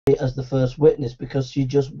as the first witness because she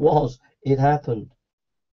just was. It happened.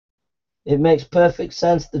 It makes perfect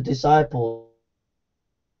sense the disciples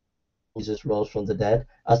Jesus rose from the dead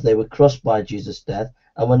as they were crushed by Jesus' death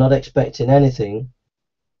and were not expecting anything.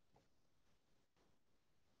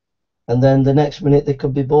 And then the next minute they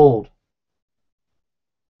could be bold.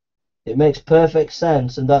 It makes perfect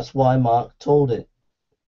sense, and that's why Mark told it.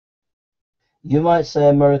 You might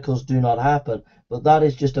say miracles do not happen, but that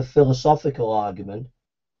is just a philosophical argument.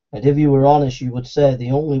 And if you were honest, you would say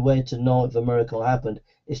the only way to know if a miracle happened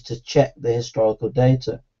is to check the historical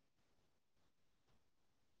data.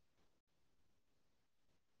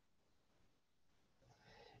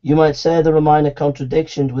 You might say there are minor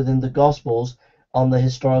contradictions within the Gospels on the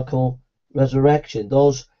historical resurrection.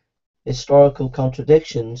 Those historical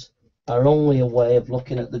contradictions are only a way of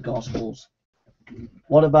looking at the Gospels.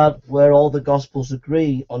 What about where all the Gospels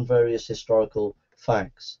agree on various historical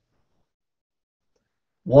facts?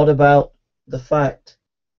 What about the fact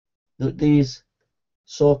that these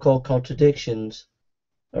so-called contradictions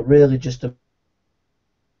are really just a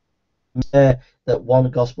that one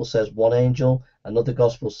Gospel says one angel, another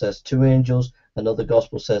Gospel says two angels, another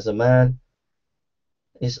Gospel says a man?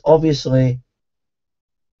 It's obviously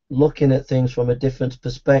looking at things from a different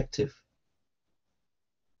perspective.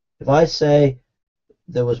 If I say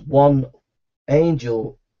there was one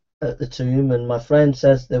angel at the tomb and my friend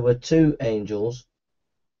says there were two angels,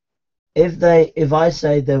 if I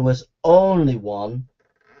say there was only one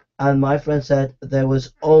and my friend said there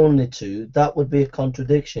was only two, that would be a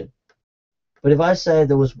contradiction. But if I say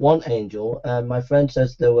there was one angel and my friend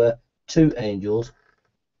says there were two angels,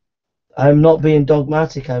 I'm not being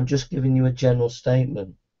dogmatic, I'm just giving you a general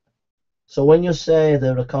statement. So when you say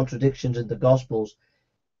there are contradictions in the Gospels,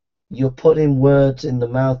 you're putting words in the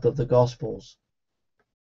mouth of the Gospels.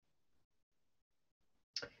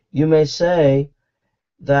 You may say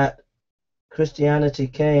that Christianity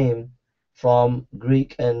came from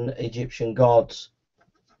Greek and Egyptian gods.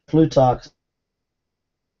 Plutarch,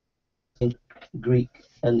 Greek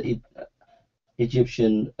and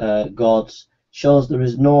Egyptian gods, shows there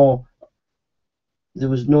was no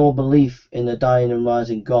belief in a dying and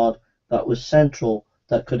rising God that was central,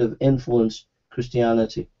 that could have influenced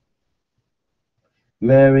Christianity.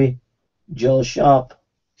 Mary Jo Sharp,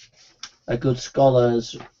 a good scholar,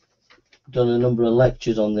 has done a number of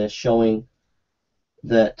lectures on this, showing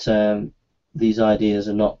that these ideas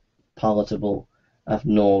are not palatable, have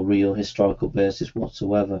no real historical basis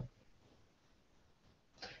whatsoever.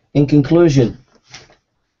 In conclusion,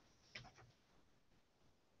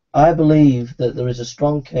 I believe that there is a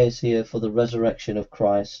strong case here for the resurrection of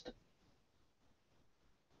Christ.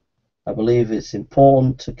 I believe it's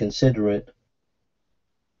important to consider it.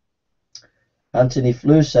 Anthony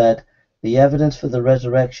Flew said, "The evidence for the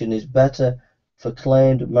resurrection is better for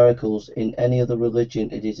claimed miracles in any other religion.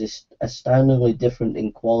 It is astoundingly different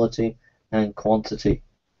in quality and quantity."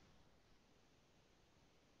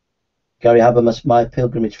 Gary Habermas, My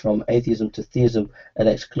Pilgrimage from Atheism to Theism, an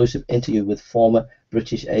exclusive interview with former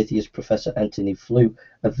British atheist Professor Anthony Flew,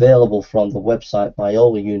 available from the website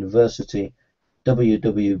Biola University,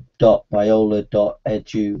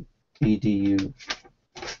 www.biola.edu.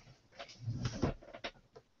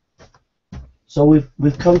 So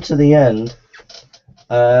we've come to the end.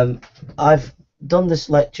 I've done this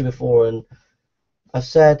lecture before, and I've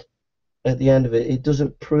said at the end of it, it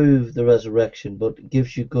doesn't prove the resurrection, but it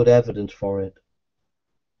gives you good evidence for it.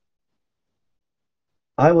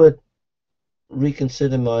 I would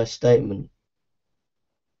reconsider my statement.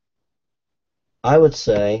 I would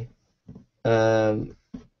say that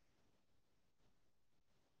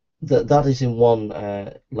is in one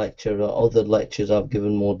lecture. Other lectures I've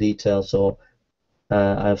given more detail, so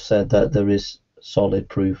I've said that there is solid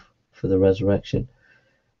proof for the resurrection.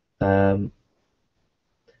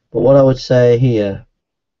 But what I would say here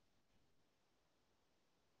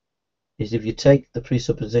is, if you take the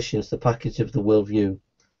presuppositions, the package of the worldview,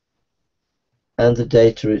 and the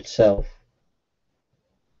data itself,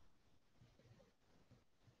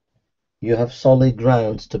 you have solid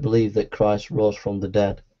grounds to believe that Christ rose from the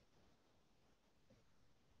dead.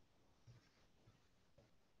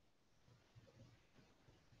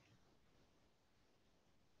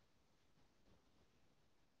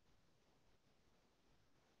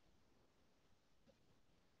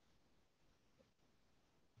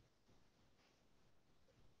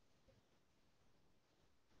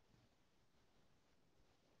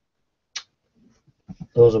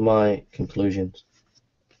 Those are my conclusions.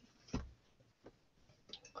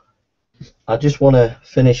 I just want to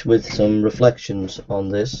finish with some reflections on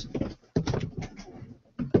this.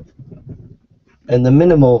 In the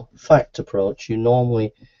minimal fact approach, you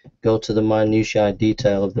normally go to the minutiae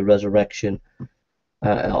detail of the resurrection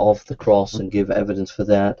of the cross and give evidence for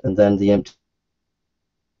that, and then the empty.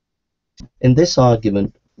 In this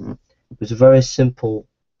argument, it was a very simple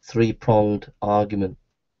three-pronged argument.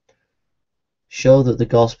 Show that the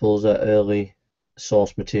Gospels are early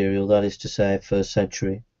source material, that is to say, 1st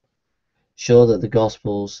century. Show that the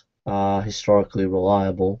Gospels are historically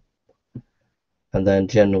reliable, and then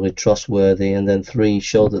generally trustworthy. And then 3,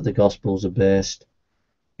 show that the Gospels are based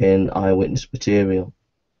in eyewitness material.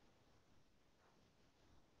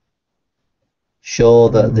 Show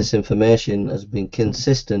that this information has been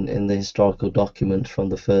consistent in the historical documents from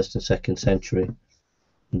the 1st and 2nd century.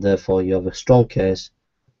 And therefore, you have a strong case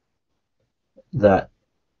that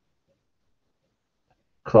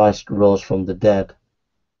Christ rose from the dead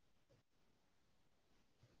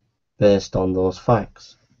based on those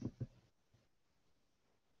facts.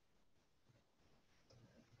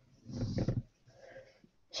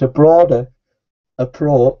 It's a broader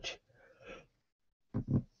approach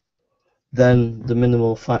than the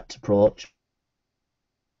minimal fact approach.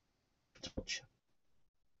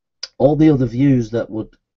 All the other views that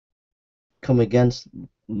would come against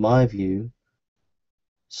my view,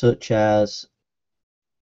 such as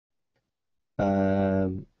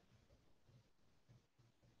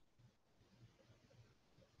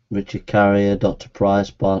Richard Carrier, Dr. Price,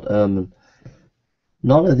 Bart Ehrman,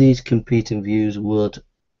 none of these competing views would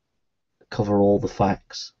cover all the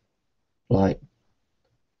facts, like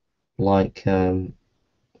the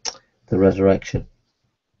resurrection.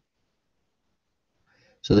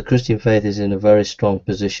 So the Christian faith is in a very strong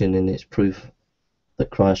position in its proof that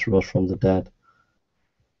Christ rose from the dead.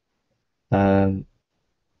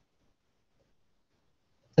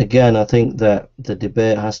 Again, I think that the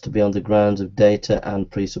debate has to be on the grounds of data and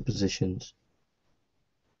presuppositions.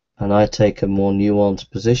 And I take a more nuanced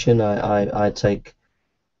position. I take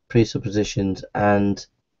presuppositions and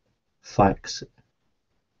facts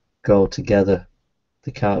go together.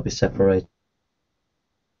 They can't be separated.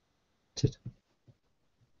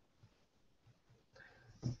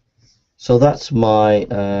 So that's my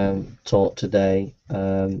talk today.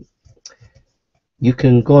 You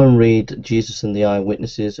can go and read Jesus and the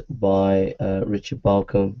Eyewitnesses by Richard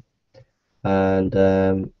Balcombe,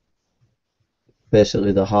 and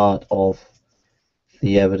basically the heart of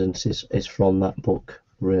the evidence is from that book,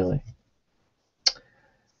 really.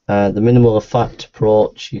 The minimal of fact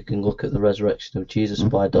approach, you can look at the Resurrection of Jesus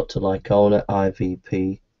by Dr. Licona,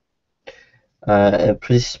 IVP.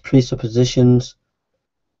 Presuppositions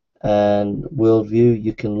and worldview,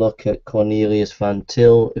 you can look at Cornelius Van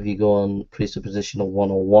Til. If you go on Presuppositional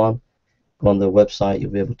 101, go on the website,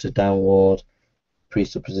 you'll be able to download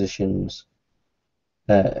presuppositions,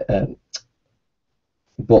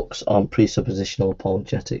 books on presuppositional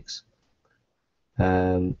apologetics.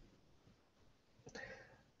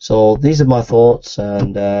 So these are my thoughts,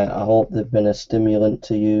 and I hope they've been a stimulant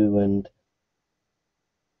to you, and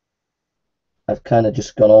I've kind of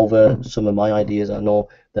just gone over some of my ideas. I know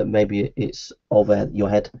that maybe it's over your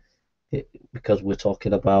head because we're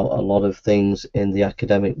talking about a lot of things in the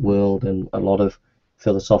academic world and a lot of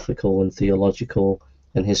philosophical and theological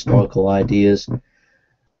and historical ideas.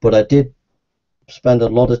 But I did spend a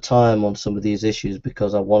lot of time on some of these issues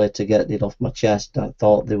because I wanted to get it off my chest. I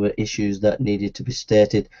thought there were issues that needed to be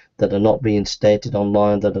stated that are not being stated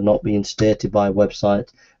online, that are not being stated by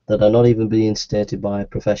websites, that are not even being stated by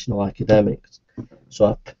professional academics.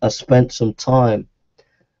 So I spent some time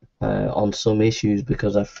on some issues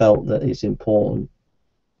because I felt that it's important.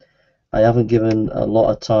 I haven't given a lot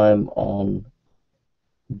of time on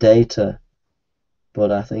data,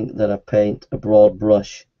 but I think that I paint a broad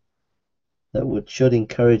brush that should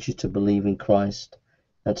encourage you to believe in Christ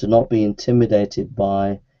and to not be intimidated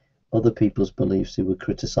by other people's beliefs who would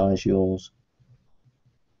criticize yours.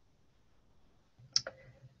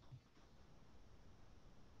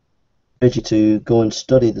 I urge you to go and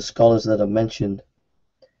study the scholars that I mentioned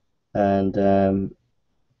and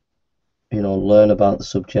learn about the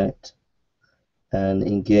subject and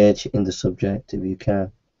engage in the subject if you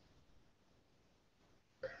can.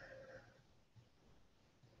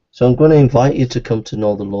 So I'm going to invite you to come to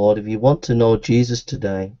know the Lord. If you want to know Jesus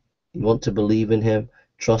today, you want to believe in Him,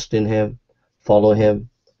 trust in Him, follow Him,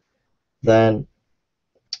 then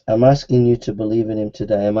I'm asking you to believe in Him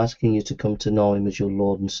today. I'm asking you to come to know Him as your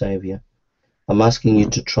Lord and Savior. I'm asking you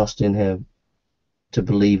to trust in Him, to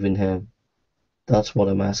believe in Him. That's what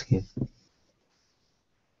I'm asking.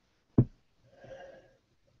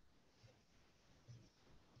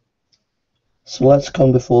 So let's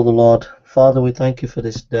come before the Lord. Father, we thank you for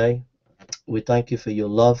this day. We thank you for your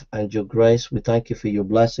love and your grace. We thank you for your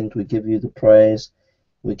blessings. We give you the praise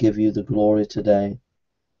We give you the glory today.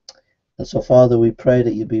 And so, Father, we pray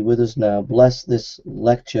that you be with us now. Bless this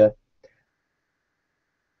lecture,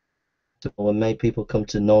 and may people come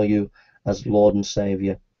to know you as Lord and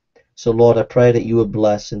Savior. So, Lord, I pray that you would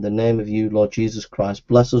bless in the name of you, Lord Jesus Christ.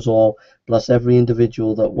 Bless us all. Bless every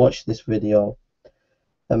individual that watched this video.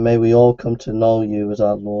 And may we all come to know you as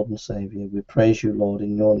our Lord and Savior. We praise you, Lord,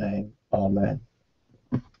 in your name. Amen.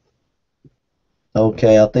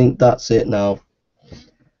 Okay, I think that's it now.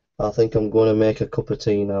 I think I'm going to make a cup of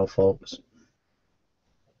tea now, folks.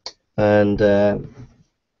 And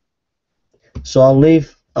so I'll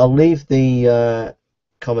leave the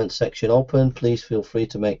comment section open. Please feel free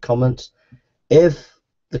to make comments. If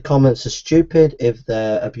the comments are stupid, if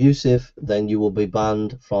they're abusive, then you will be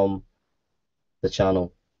banned from the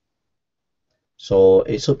channel. So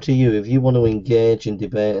it's up to you. If you want to engage in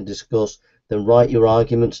debate and discuss, then write your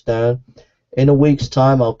arguments down. In a week's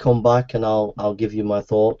time, I'll come back and I'll give you my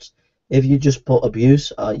thoughts. If you just put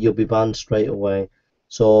abuse, you'll be banned straight away.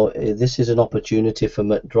 So this is an opportunity for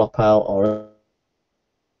dropout, or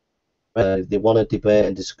if they want to debate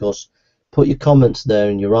and discuss, put your comments there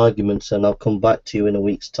and your arguments, and I'll come back to you in a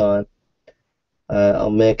week's time. I'll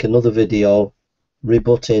make another video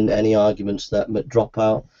rebutting any arguments that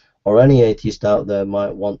dropout or any atheist out there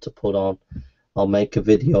might want to put on. I'll make a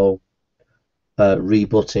video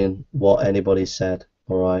rebutting what anybody said.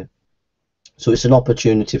 Alright, so it's an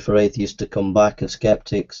opportunity for atheists to come back and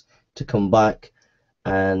skeptics to come back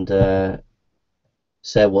and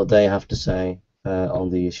say what they have to say on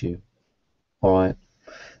the issue. Alright,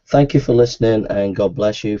 thank you for listening, and God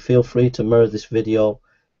bless you. Feel free to mirror this video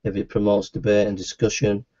if it promotes debate and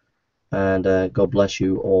discussion, and God bless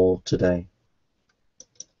you all today.